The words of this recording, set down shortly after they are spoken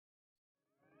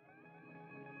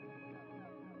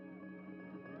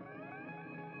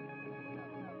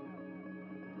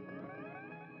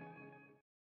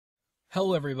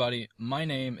Hello everybody, my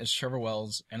name is Trevor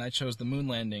Wells, and I chose the moon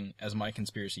landing as my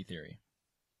conspiracy theory.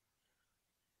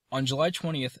 On July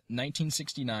 20th,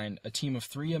 1969, a team of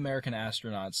 3 American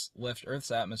astronauts left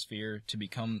Earth's atmosphere to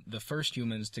become the first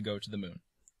humans to go to the moon.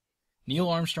 Neil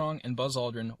Armstrong and Buzz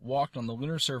Aldrin walked on the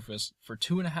lunar surface for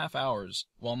 2.5 hours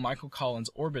while Michael Collins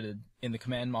orbited in the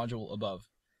command module above.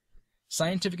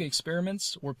 Scientific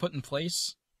experiments were put in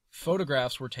place,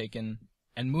 photographs were taken,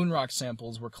 and moon rock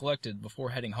samples were collected before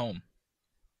heading home.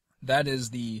 That is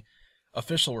the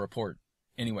official report,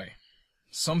 anyway.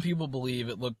 Some people believe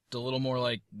it looked a little more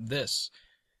like this,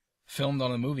 filmed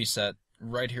on a movie set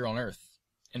right here on Earth.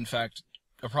 In fact,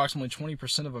 approximately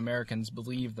 20% of Americans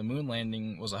believe the moon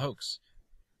landing was a hoax.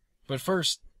 But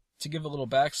first, to give a little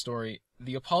backstory,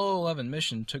 the Apollo 11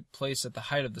 mission took place at the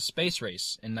height of the space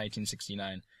race in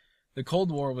 1969. The Cold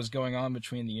War was going on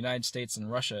between the United States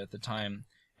and Russia at the time,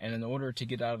 and in order to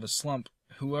get out of the slump,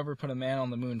 whoever put a man on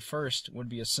the moon first would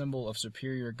be a symbol of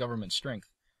superior government strength.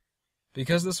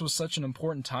 Because this was such an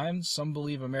important time, some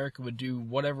believe America would do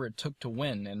whatever it took to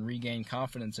win and regain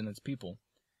confidence in its people.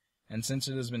 And since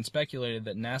it has been speculated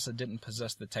that NASA didn't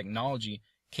possess the technology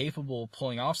capable of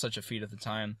pulling off such a feat at the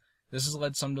time, this has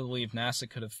led some to believe NASA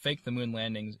could have faked the moon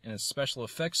landings in a special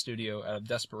effects studio out of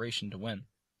desperation to win.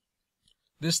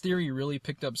 This theory really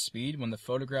picked up speed when the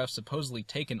photographs supposedly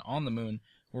taken on the moon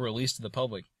were released to the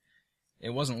public.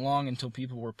 It wasn't long until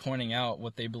people were pointing out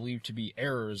what they believed to be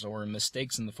errors or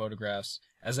mistakes in the photographs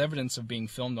as evidence of being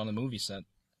filmed on a movie set,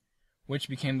 which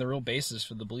became the real basis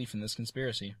for the belief in this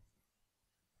conspiracy.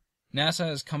 NASA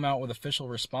has come out with official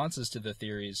responses to the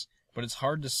theories, but it's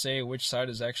hard to say which side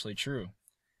is actually true.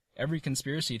 Every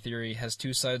conspiracy theory has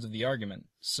 2 sides of the argument,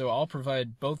 so I'll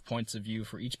provide both points of view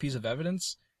for each piece of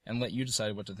evidence and let you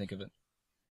decide what to think of it.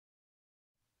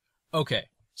 Okay.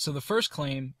 So the first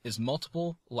claim is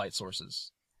multiple light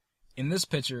sources. In this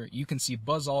picture, you can see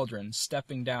Buzz Aldrin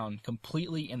stepping down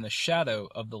completely in the shadow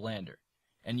of the lander,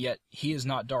 and yet he is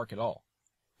not dark at all,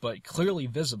 but clearly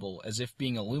visible as if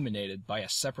being illuminated by a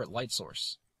separate light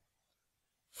source.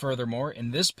 Furthermore,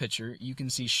 in this picture, you can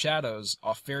see shadows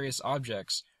off various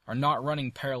objects are not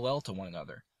running parallel to one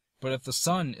another, but if the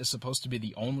sun is supposed to be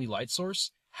the only light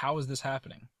source, how is this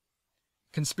happening?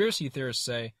 Conspiracy theorists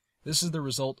say this is the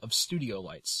result of studio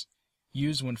lights,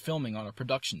 used when filming on a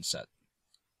production set.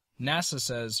 NASA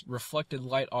says reflected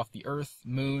light off the Earth,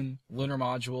 Moon, lunar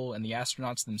module, and the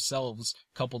astronauts themselves,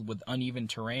 coupled with uneven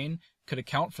terrain, could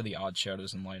account for the odd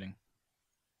shadows and lighting.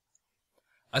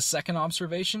 A second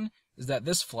observation is that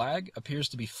this flag appears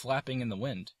to be flapping in the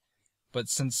wind, but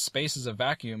since space is a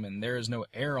vacuum and there is no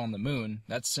air on the moon,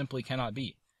 that simply cannot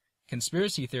be.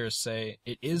 Conspiracy theorists say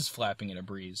it is flapping in a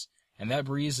breeze, and that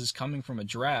breeze is coming from a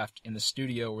draft in the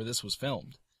studio where this was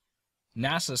filmed.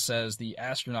 NASA says the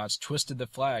astronauts twisted the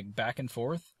flag back and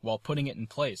forth while putting it in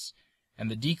place, and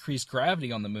the decreased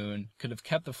gravity on the moon could have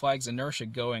kept the flag's inertia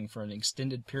going for an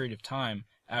extended period of time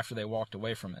after they walked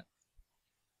away from it.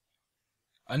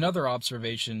 Another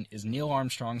observation is Neil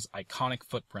Armstrong's iconic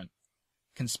footprint.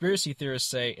 Conspiracy theorists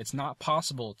say it's not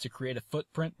possible to create a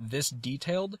footprint this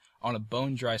detailed on a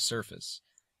bone-dry surface,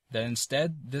 that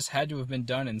instead this had to have been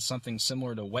done in something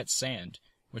similar to wet sand,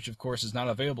 which of course is not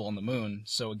available on the moon,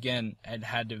 so again it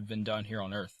had to have been done here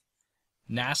on Earth.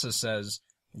 NASA says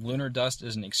lunar dust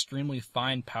is an extremely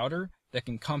fine powder that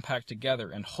can compact together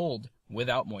and hold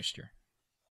without moisture.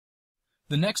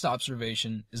 The next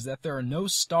observation is that there are no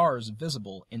stars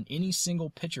visible in any single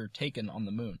picture taken on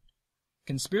the moon.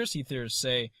 Conspiracy theorists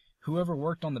say whoever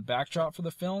worked on the backdrop for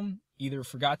the film either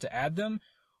forgot to add them,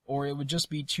 or it would just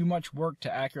be too much work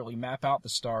to accurately map out the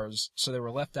stars, so they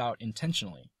were left out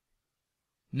intentionally.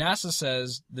 NASA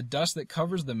says the dust that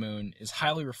covers the moon is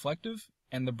highly reflective,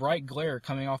 and the bright glare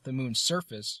coming off the moon's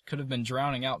surface could have been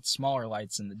drowning out smaller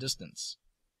lights in the distance.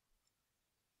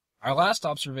 Our last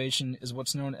observation is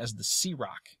what's known as the sea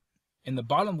rock. In the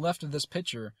bottom left of this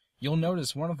picture, you'll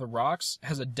notice one of the rocks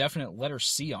has a definite letter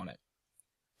C on it.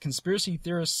 Conspiracy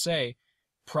theorists say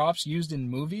props used in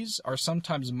movies are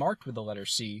sometimes marked with the letter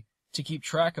C to keep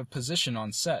track of position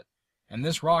on set, and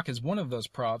this rock is one of those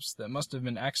props that must have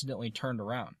been accidentally turned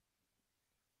around.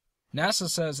 NASA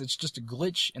says it's just a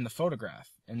glitch in the photograph,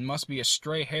 and must be a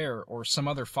stray hair or some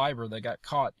other fiber that got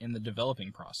caught in the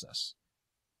developing process.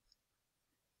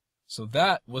 So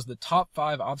that was the top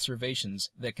 5 observations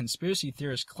that conspiracy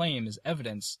theorists claim is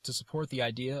evidence to support the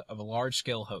idea of a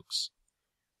large-scale hoax.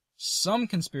 Some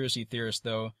conspiracy theorists,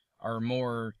 though, are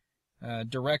more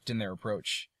direct in their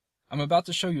approach. I'm about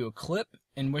to show you a clip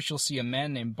in which you'll see a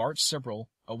man named Bart Sibrel,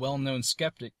 a well-known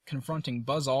skeptic, confronting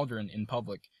Buzz Aldrin in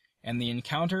public, and the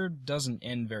encounter doesn't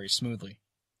end very smoothly.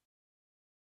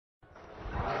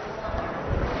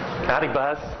 Howdy,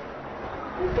 Buzz.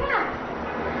 Who's that?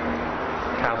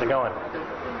 How's it going?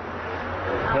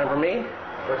 Remember me?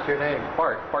 What's your name?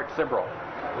 Bart Sibrel.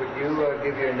 Would you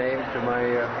give your name to my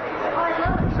Oh, I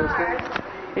love it. assistant?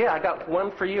 Yeah, I got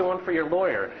one for you, one for your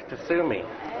lawyer to sue me.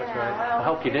 That's right. I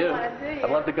hope you do. I'd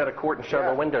love to go to court and show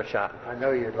the window shot. I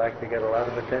know you'd like to get a lot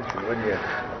of attention, wouldn't you?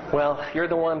 Well, you're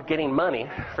the one getting money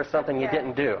for something you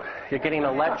didn't do. You're getting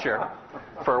a lecture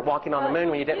for walking on the moon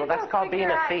when you didn't. Well, that's called being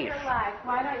a thief.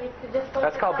 Why don't you just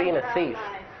That's called being a thief.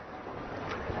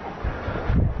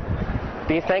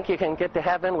 Do you think you can get to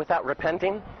heaven without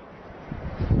repenting?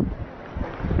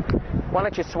 Why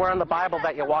don't you swear on the Bible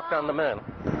that you walked on the moon?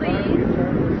 Please.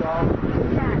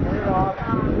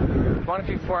 Why don't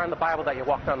you swear on the Bible that you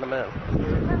walked on the moon?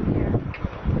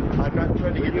 I'm not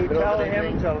trying to get you tell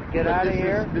him to get out of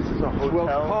here. This is a hotel. We'll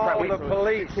call the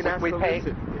police. We pay.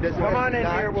 Come on in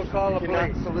here. We'll call the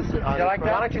police.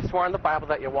 Why don't you swear on the Bible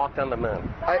that you walked on the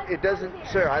moon? It doesn't,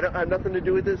 sir. I have nothing to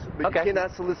do with this. But Okay. you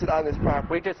cannot solicit on this property.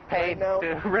 We just paid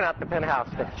to rent out the penthouse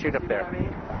to shoot up there.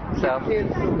 So You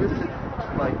can't solicit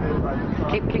like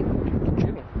this. keep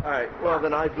shooting. All right. Well,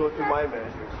 then I go through my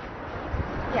measures.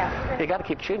 Yeah. You got to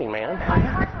keep shooting, man.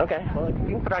 Okay. Well, you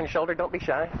can put it on your shoulder. Don't be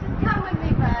shy. Come with me,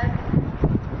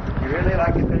 Buzz. You really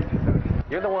like attention, don't you?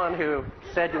 You're the one who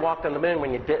said you walked on the moon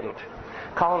when you didn't.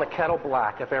 Calling the kettle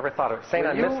black, if I ever thought of it. Saying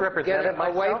I misrepresented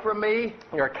myself. Away from me.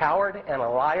 You're a coward and a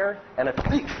liar and a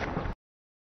thief.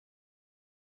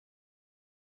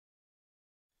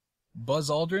 Buzz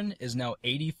Aldrin is now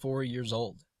 84 years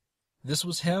old. This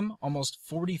was him almost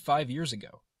 45 years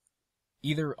ago,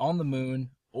 either on the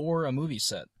moon or a movie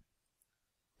set.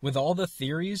 With all the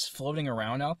theories floating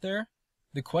around out there,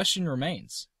 the question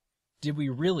remains, did we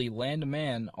really land a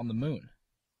man on the moon?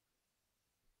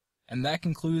 And that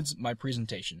concludes my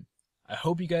presentation. I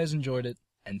hope you guys enjoyed it,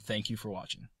 and thank you for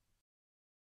watching.